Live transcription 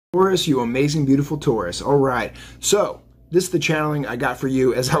Taurus, you amazing, beautiful Taurus. All right. So this is the channeling I got for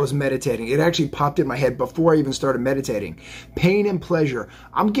you as I was meditating. It actually popped in my head before I even started meditating. Pain and pleasure.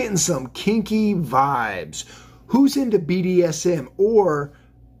 I'm getting some kinky vibes. Who's into BDSM or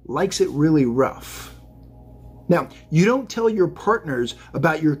likes it really rough? Now, you don't tell your partners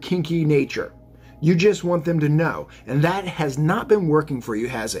about your kinky nature. You just want them to know. And that has not been working for you,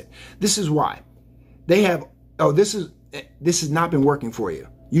 has it? This is why. They have, this has not been working for you.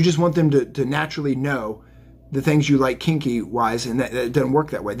 You just want them to naturally know the things you like kinky-wise, and that doesn't work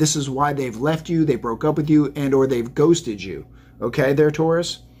that way. This is why they've left you, they broke up with you, and or they've ghosted you. Okay, there,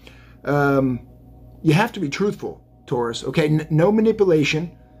 Taurus? You have to be truthful, Taurus. Okay, no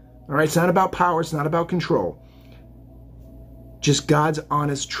manipulation. All right, it's not about power. It's not about control. Just God's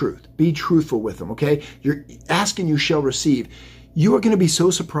honest truth. Be truthful with them, okay? You're asking, you shall receive. You are going to be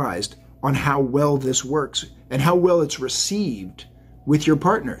so surprised on how well this works and how well it's received with your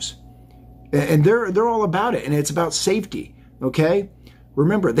partners. And they're all about it, and it's about safety, okay?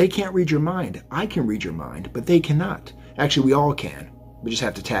 Remember, they can't read your mind. I can read your mind, but they cannot. Actually, we all can. We just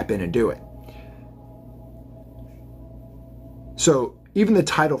have to tap in and do it. So even the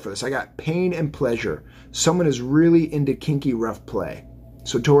title for this, I got pain and pleasure. Someone is really into kinky rough play.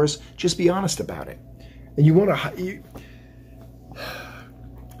 So Taurus, just be honest about it. And you want to...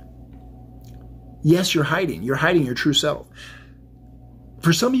 Yes, you're hiding. You're hiding your true self.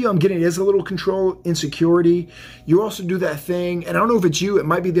 For some of you, I'm getting it is a little control, insecurity. You also do that thing, and I don't know if it's you, it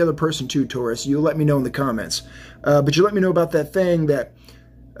might be the other person too, Taurus. You'll let me know in the comments. But you let me know about that thing that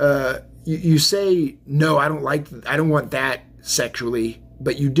you say, no, I don't want that sexually,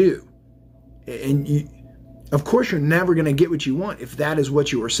 but you do. And of course, you're never going to get what you want if that is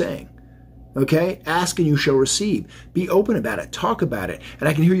what you are saying. Okay? Ask and you shall receive. Be open about it. Talk about it. And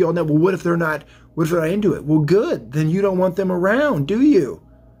I can hear you all now, well, what if they're not into it? Well, good. Then you don't want them around, do you?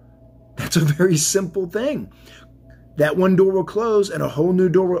 That's a very simple thing. That one door will close and a whole new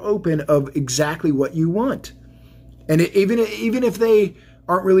door will open of exactly what you want. And even if they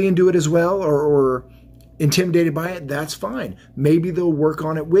aren't really into it as well or intimidated by it, that's fine. Maybe they'll work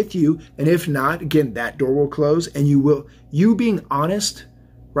on it with you. And if not, again, that door will close and you being honest,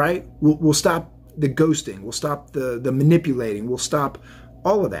 right, will stop the ghosting. We'll stop the manipulating. We'll stop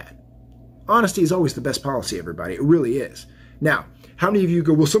all of that. Honesty is always the best policy, everybody. It really is. Now, how many of you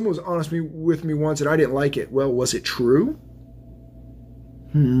go, well, someone was honest with me once and I didn't like it. Well, was it true?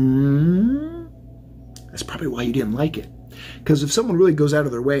 That's probably why you didn't like it. Because if someone really goes out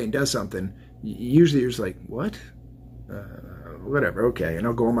of their way and does something, usually you're just like, what? Whatever, okay, and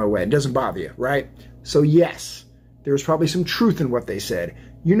I'll go on my way. It doesn't bother you, right? So yes, there's probably some truth in what they said.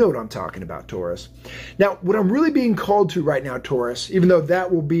 You know what I'm talking about, Taurus. Now, what I'm really being called to right now, Taurus, even though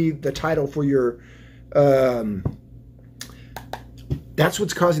that will be the title for your, that's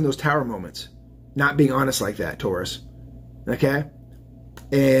what's causing those tower moments. Not being honest like that, Taurus. Okay?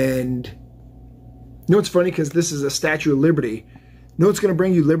 And you know what's funny? Because this is a Statue of Liberty. You know what's going to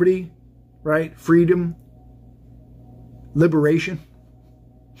bring you liberty? Right? Freedom. Liberation.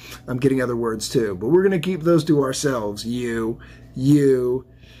 I'm getting other words too. But we're going to keep those to ourselves. You.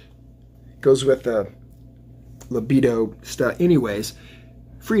 Goes with the libido stuff. Anyways,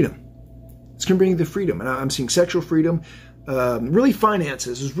 freedom. It's going to bring you the freedom. And I'm seeing sexual freedom. Really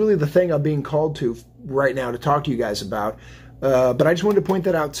finances is really the thing I'm being called to right now to talk to you guys about. But I just wanted to point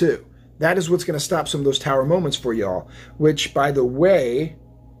that out too. That is what's going to stop some of those tower moments for y'all. Which, by the way,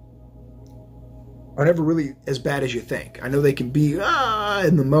 are never really as bad as you think. I know they can be in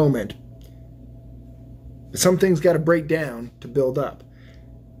the moment. But some things got to break down to build up.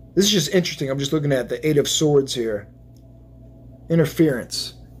 This is just interesting. I'm just looking at the Eight of Swords here.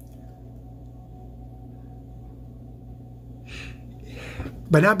 Interference.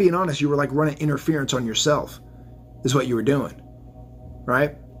 By not being honest, you were like running interference on yourself, is what you were doing.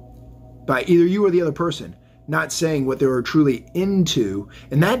 Right? By either you or the other person not saying what they were truly into.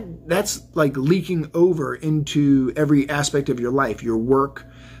 And that's like leaking over into every aspect of your life, your work.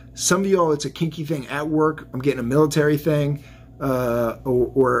 Some of y'all, it's a kinky thing at work. I'm getting a military thing.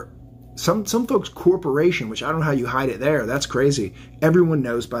 Or some folks, corporation, which I don't know how you hide it there. That's crazy. Everyone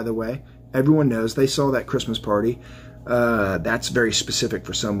knows, by the way. Everyone knows. They saw that Christmas party. That's very specific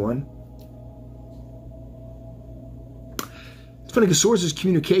for someone. It's funny because swords is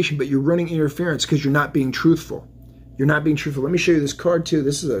communication, but you're running interference because you're not being truthful. You're not being truthful. Let me show you this card too.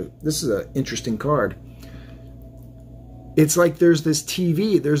 This is a interesting card. It's like there's this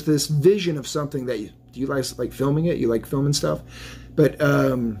TV, there's this vision of something that do you guys like filming it? You like filming stuff? But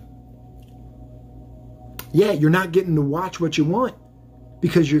yeah, you're not getting to watch what you want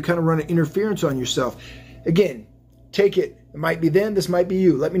because you're kind of running interference on yourself. Again, take it It might be them. This might be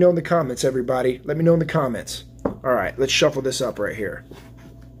you. Let me know in the comments, everybody. Let me know in the comments. All right, let's shuffle this up right here.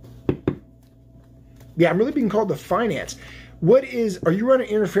 Yeah, I'm really being called to finance. What is, are you running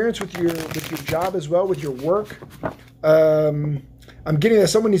interference with your job as well, with your work? I'm getting that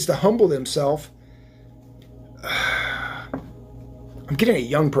someone needs to humble themselves. I'm getting a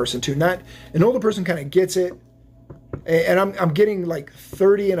young person too, not an older person kind of gets it. And I'm getting like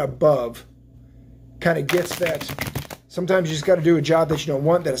 30 and above kind of gets that sometimes you just got to do a job that you don't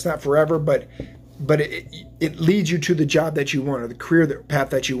want, that it's not forever, but it leads you to the job that you want or the career path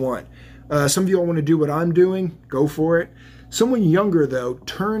that you want. Some of you all want to do what I'm doing, go for it. Someone younger, though,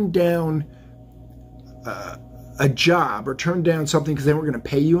 turned down a job or turned down something because they weren't going to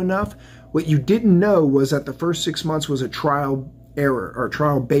pay you enough. What you didn't know was that the first 6 months was a trial error or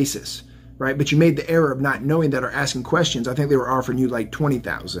trial basis, right? But you made the error of not knowing that or asking questions. I think they were offering you like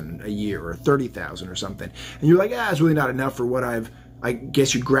 $20,000 a year or $30,000 or something. And you're like, it's really not enough for what I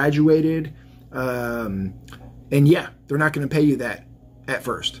guess you graduated. And yeah, they're not going to pay you that at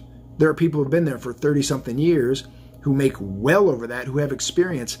first. There are people who've been there for 30-something years who make well over that, who have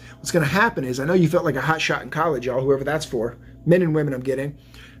experience. What's going to happen is, I know you felt like a hot shot in college, y'all, whoever that's for, men and women I'm getting.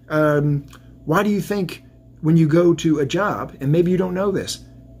 Why do you think when you go to a job, and maybe you don't know this,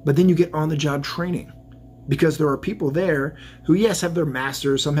 but then you get on-the-job training? Because there are people there who, yes, have their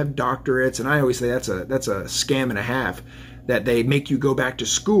masters, some have doctorates, and I always say that's a scam and a half, that they make you go back to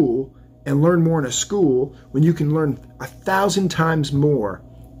school and learn more in a school when you can learn 1,000 times more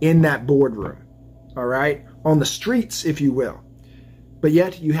in that boardroom, all right? On the streets, if you will. But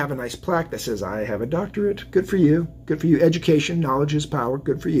yet you have a nice plaque that says, I have a doctorate. Good for you. Good for you. Education, knowledge is power.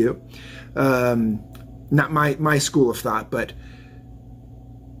 Good for you. Not my school of thought, but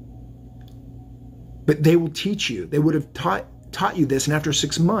they will teach you. They would have taught you this, and after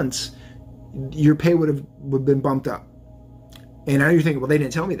 6 months, your pay would have been bumped up. And now you're thinking, well, they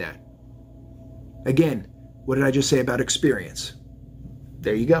didn't tell me that. Again, what did I just say about experience?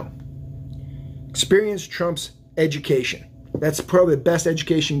 There you go. Experience trumps education. That's probably the best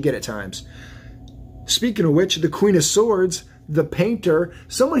education you get at times. Speaking of which, the Queen of Swords, the painter,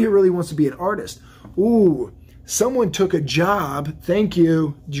 someone here really wants to be an artist. Ooh, someone took a job. Thank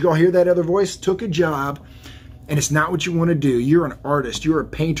you. Did you all hear that other voice? Took a job, and it's not what you want to do. You're an artist. You're a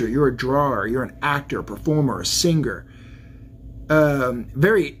painter. You're a drawer. You're an actor, a performer, a singer.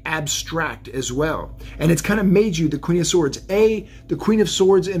 Very abstract as well. And it's kind of made you the Queen of Swords. The Queen of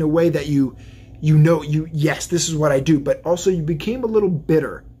Swords in a way that yes, this is what I do, but also you became a little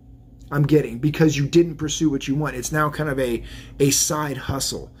bitter, I'm getting, because you didn't pursue what you want. It's now kind of a side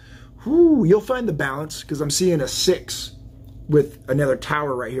hustle. Whew, you'll find the balance, because I'm seeing a 6 with another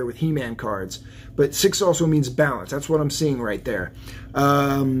tower right here with He-Man cards. But 6 also means balance. That's what I'm seeing right there.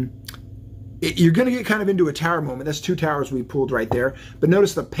 You're going to get kind of into a tower moment. That's 2 towers we pulled right there. But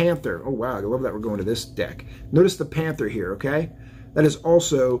notice the Panther. Oh, wow. I love that we're going to this deck. Notice the Panther here, okay? That is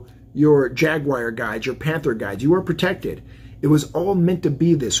also your Jaguar guides, your Panther guides. You are protected. It was all meant to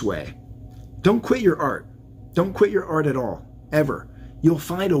be this way. Don't quit your art. Don't quit your art at all, ever. You'll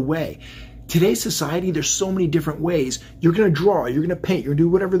find a way. Today's society, there's so many different ways. You're going to draw, you're going to paint, you're going to do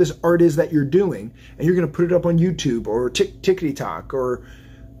whatever this art is that you're doing, and you're going to put it up on YouTube or TikTok or,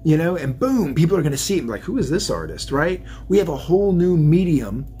 you know, and boom, people are going to see it. Like, who is this artist, right? We have a whole new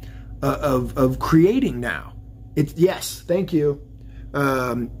medium of creating now. Yes, thank you.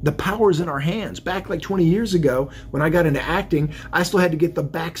 The power's in our hands. Back like 20 years ago, when I got into acting, I still had to get the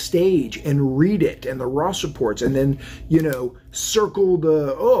backstage and read it and the Ross reports, and then, you know, circle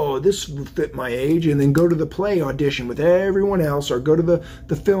this will fit my age, and then go to the play audition with everyone else, or go to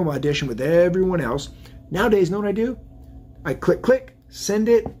the film audition with everyone else. Nowadays, know what I do? I click, send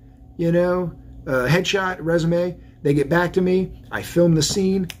it, you know, headshot, resume. They get back to me. I film the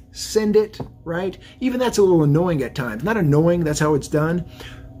scene, send it, right? Even that's a little annoying at times. Not annoying, that's how it's done.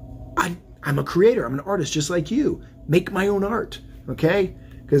 I'm a creator. I'm an artist just like you. Make my own art, okay?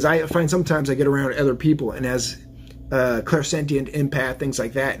 Because I find sometimes I get around other people, and as clairsentient, empath, things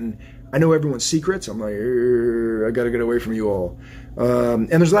like that, and I know everyone's secrets. I'm like, I got to get away from you all. And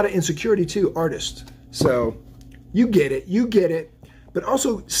there's a lot of insecurity too, artists. So you get it. You get it. But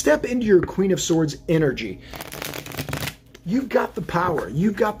also step into your Queen of Swords energy. You've got the power.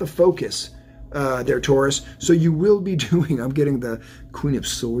 You've got the focus there, Taurus. So you will be doing, I'm getting the Queen of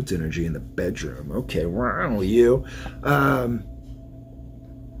Swords energy in the bedroom. Okay, wow, you.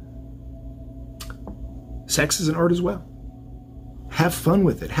 Sex is an art as well. Have fun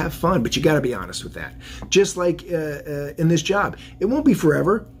with it. Have fun, but you got to be honest with that. Just like in this job. It won't be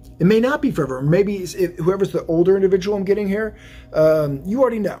forever. It may not be forever. Maybe whoever's the older individual I'm getting here, you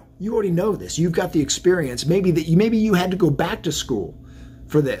already know. You already know this. You've got the experience. Maybe you had to go back to school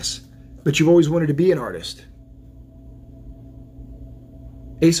for this, but you've always wanted to be an artist.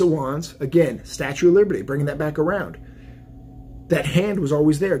 Ace of Wands, again, Statue of Liberty, bringing that back around. That hand was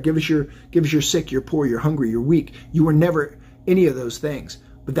always there. Give us your sick, you're poor, you're hungry, you're weak. You were never any of those things,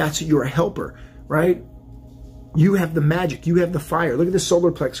 but you're a helper, right? You have the magic, you have the fire. Look at the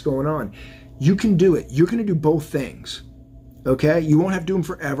solar plex going on. You can do it. You're going to do both things, okay? You won't have to do them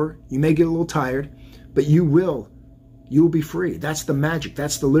forever. You may get a little tired, but you will be free. That's the magic.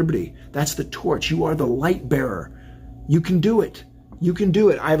 That's the liberty. That's the torch. You are the light bearer. You can do it. You can do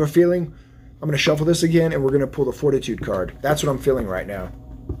it. I have a feeling I'm going to shuffle this again and we're going to pull the Fortitude card. That's what I'm feeling right now.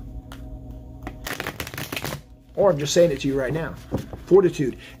 Or I'm just saying it to you right now.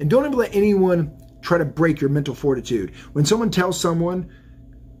 Fortitude. And don't ever let anyone try to break your mental fortitude. When someone tells someone,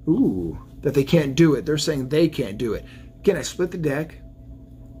 that they can't do it, they're saying they can't do it. Again, I split the deck.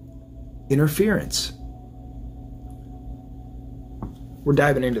 Interference. We're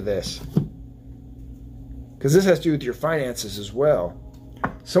diving into this. Because this has to do with your finances as well.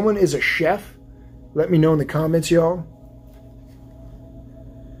 Someone is a chef. Let me know in the comments, y'all.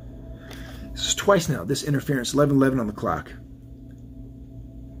 This is twice now, this interference, 11:11 on the clock.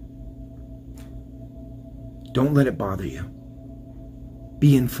 Don't let it bother you.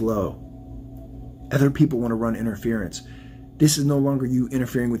 Be in flow. Other people want to run interference. This is no longer you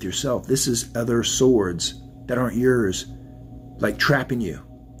interfering with yourself. This is other swords that aren't yours, like trapping you,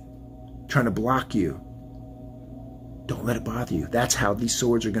 trying to block you. Don't let it bother you. That's how these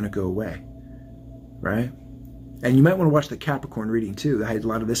swords are going to go away, right? And you might want to watch the Capricorn reading too. I had a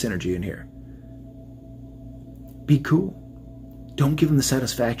lot of this energy in here. Be cool. Don't give them the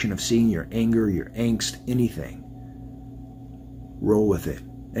satisfaction of seeing your anger, your angst, anything. Roll with it,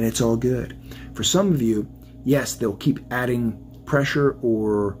 and it's all good. For some of you, yes, they'll keep adding pressure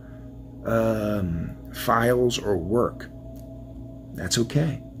or files or work. That's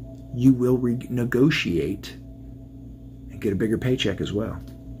okay. You will renegotiate and get a bigger paycheck as well.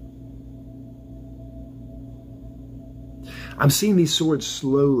 I'm seeing these swords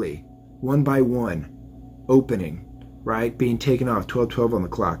slowly, one by one, opening, right? Being taken off, 12:12 on the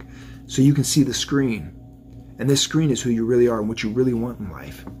clock. So you can see the screen. And this screen is who you really are and what you really want in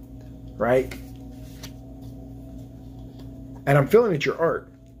life, right? And I'm feeling it's your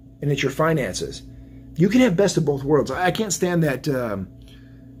art and it's your finances. You can have best of both worlds. I can't stand that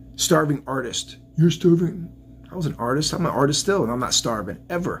starving artist. You're starving. I was an artist. I'm an artist still, and I'm not starving,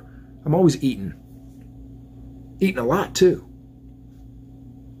 ever. I'm always eating. Eating a lot, too.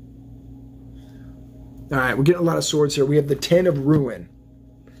 All right, we're getting a lot of swords here. We have the 10 of Ruin.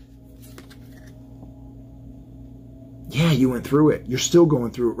 Yeah, you went through it. You're still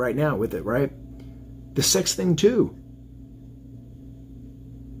going through it right now with it, right? The sex thing, too.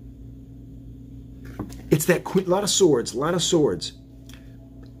 It's that queen, a lot of swords, a lot of swords.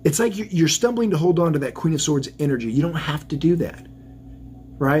 It's like you're stumbling to hold on to that Queen of Swords energy. You don't have to do that,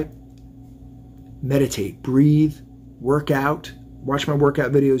 right? Meditate, breathe, work out. Watch my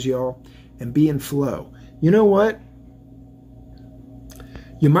workout videos, y'all, and be in flow. You know what?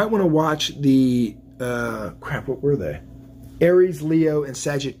 You might want to watch the, what were they? Aries, Leo, and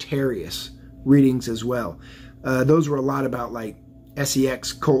Sagittarius readings as well. Those were a lot about like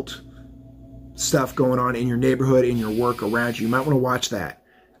sex, cult stuff going on in your neighborhood, in your work, around you. You might want to watch that.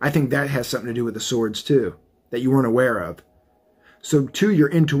 I think that has something to do with the swords too, that you weren't aware of. So to your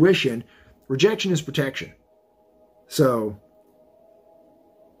intuition, rejection is protection. So,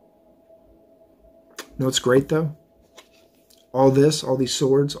 you know what's great though? All this, all these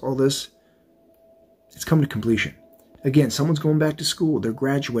swords, all this, it's coming to completion. Again, someone's going back to school. They're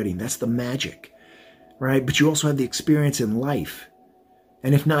graduating. That's the magic, right? But you also have the experience in life.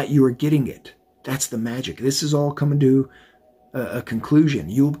 And if not, you are getting it. That's the magic. This is all coming to a conclusion.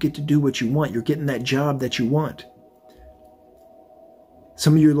 You'll get to do what you want. You're getting that job that you want.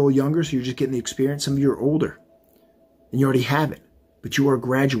 Some of you are a little younger, so you're just getting the experience. Some of you are older, and you already have it. But you are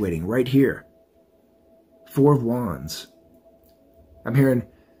graduating right here. 4 of Wands. I'm hearing,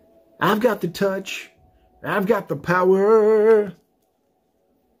 I've got the touch. I've got the power.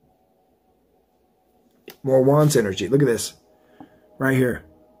 More Wands energy. Look at this. Right here.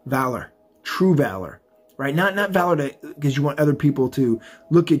 Valor. True valor. Right? Not valor because you want other people to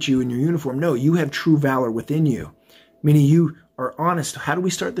look at you in your uniform. No, you have true valor within you. Meaning you are honest. How do we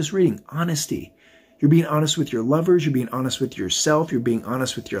start this reading? Honesty. You're being honest with your lovers. You're being honest with yourself. You're being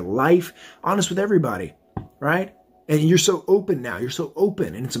honest with your life. Honest with everybody. Right? And you're so open now. You're so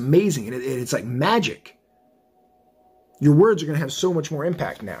open. And it's amazing. And it's like magic. Your words are going to have so much more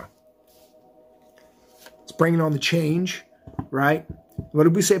impact now. It's bringing on the change, right? What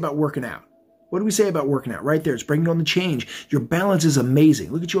did we say about working out? What do we say about working out? Right there, it's bringing on the change. Your balance is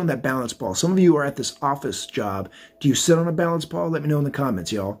amazing. Look at you on that balance ball. Some of you are at this office job. Do you sit on a balance ball? Let me know in the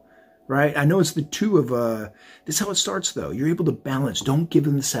comments, y'all. Right? I know it's the two of, this is how it starts, though. You're able to balance. Don't give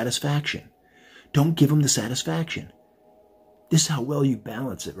them the satisfaction. Don't give them the satisfaction. This is how well you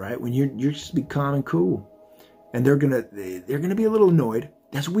balance it, right? When you're just be calm and cool. And they're gonna be a little annoyed.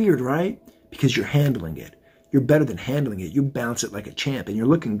 That's weird, right? Because you're handling it. You're better than handling it. You balance it like a champ, and you're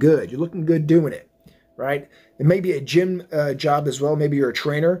looking good. You're looking good doing it, right? It may be a gym job as well. Maybe you're a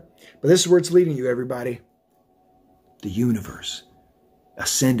trainer, but this is where it's leading you, everybody. The universe,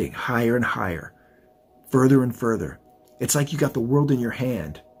 ascending higher and higher, further and further. It's like you got the world in your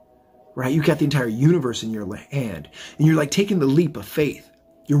hand, right? You got the entire universe in your hand, and you're like taking the leap of faith.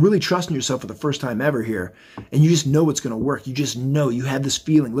 You're really trusting yourself for the first time ever here, and you just know it's going to work. You just know. You have this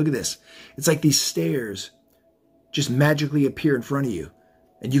feeling. Look at this. It's like these stairs just magically appear in front of you,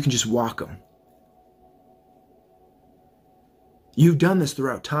 and you can just walk them. You've done this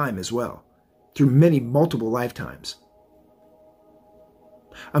throughout time as well, through multiple lifetimes.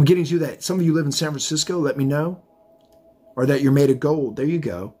 I'm getting to that. Some of you live in San Francisco, let me know. Or that you're made of gold. There you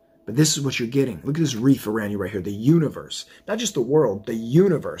go. But this is what you're getting. Look at this reef around you right here. The universe. Not just the world, the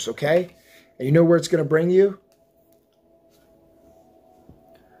universe, okay? And you know where it's going to bring you?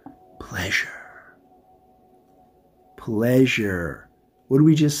 Pleasure. Pleasure. What did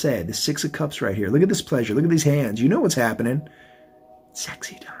we just say? The Six of Cups right here. Look at this pleasure. Look at these hands. You know what's happening.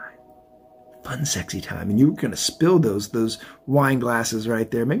 Sexy time. Fun, sexy time. And you're going to spill those wine glasses right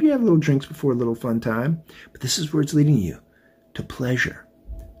there. Maybe you have little drinks before a little fun time. But this is where it's leading you. To pleasure.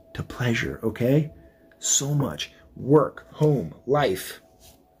 To pleasure, okay? So much. Work, home, life.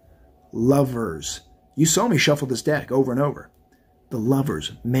 Lovers. You saw me shuffle this deck over and over. The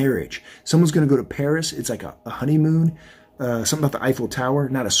lovers, marriage. Someone's going to go to Paris. It's like a honeymoon. Something about the Eiffel Tower.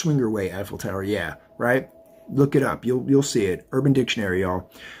 Not a swinger way Eiffel Tower. Yeah, right? Look it up. You'll see it. Urban Dictionary,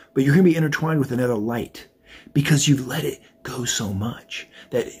 y'all. But you're going to be intertwined with another light because you've let it go so much.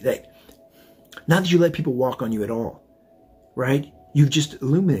 That not that you let people walk on you at all, right? You've just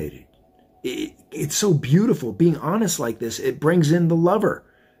illuminated. It's so beautiful. Being honest like this, it brings in the lover.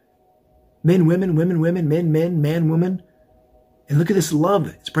 Men, women, women, women, men, men, man, woman. And look at this love.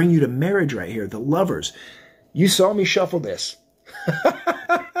 It's bringing you to marriage right here. The lovers. You saw me shuffle this.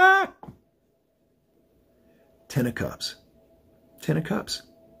 10 of Cups. 10 of Cups.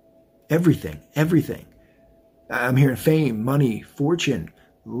 Everything. Everything. I'm hearing fame, money, fortune,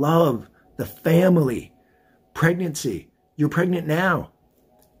 love, the family, pregnancy. You're pregnant now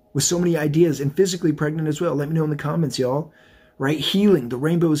with so many ideas and physically pregnant as well. Let me know in the comments, y'all. Right? Healing. The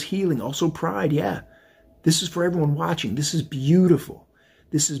rainbow is healing. Also pride. Yeah. This is for everyone watching. This is beautiful.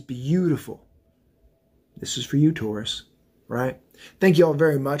 This is beautiful. This is for you, Taurus. Right? Thank you all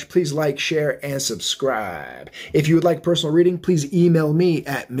very much. Please like, share, and subscribe. If you would like personal reading, please email me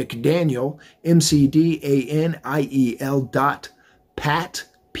at McDaniel, McDaniel.pat,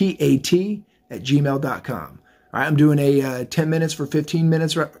 P-A-T, at gmail.com. All right, I'm doing a 10 minutes for 15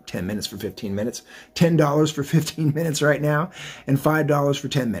 minutes, 10 minutes for 15 minutes, $10 for 15 minutes right now, and $5 for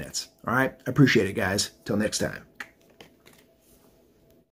 10 minutes. All right, I appreciate it, guys. Till next time.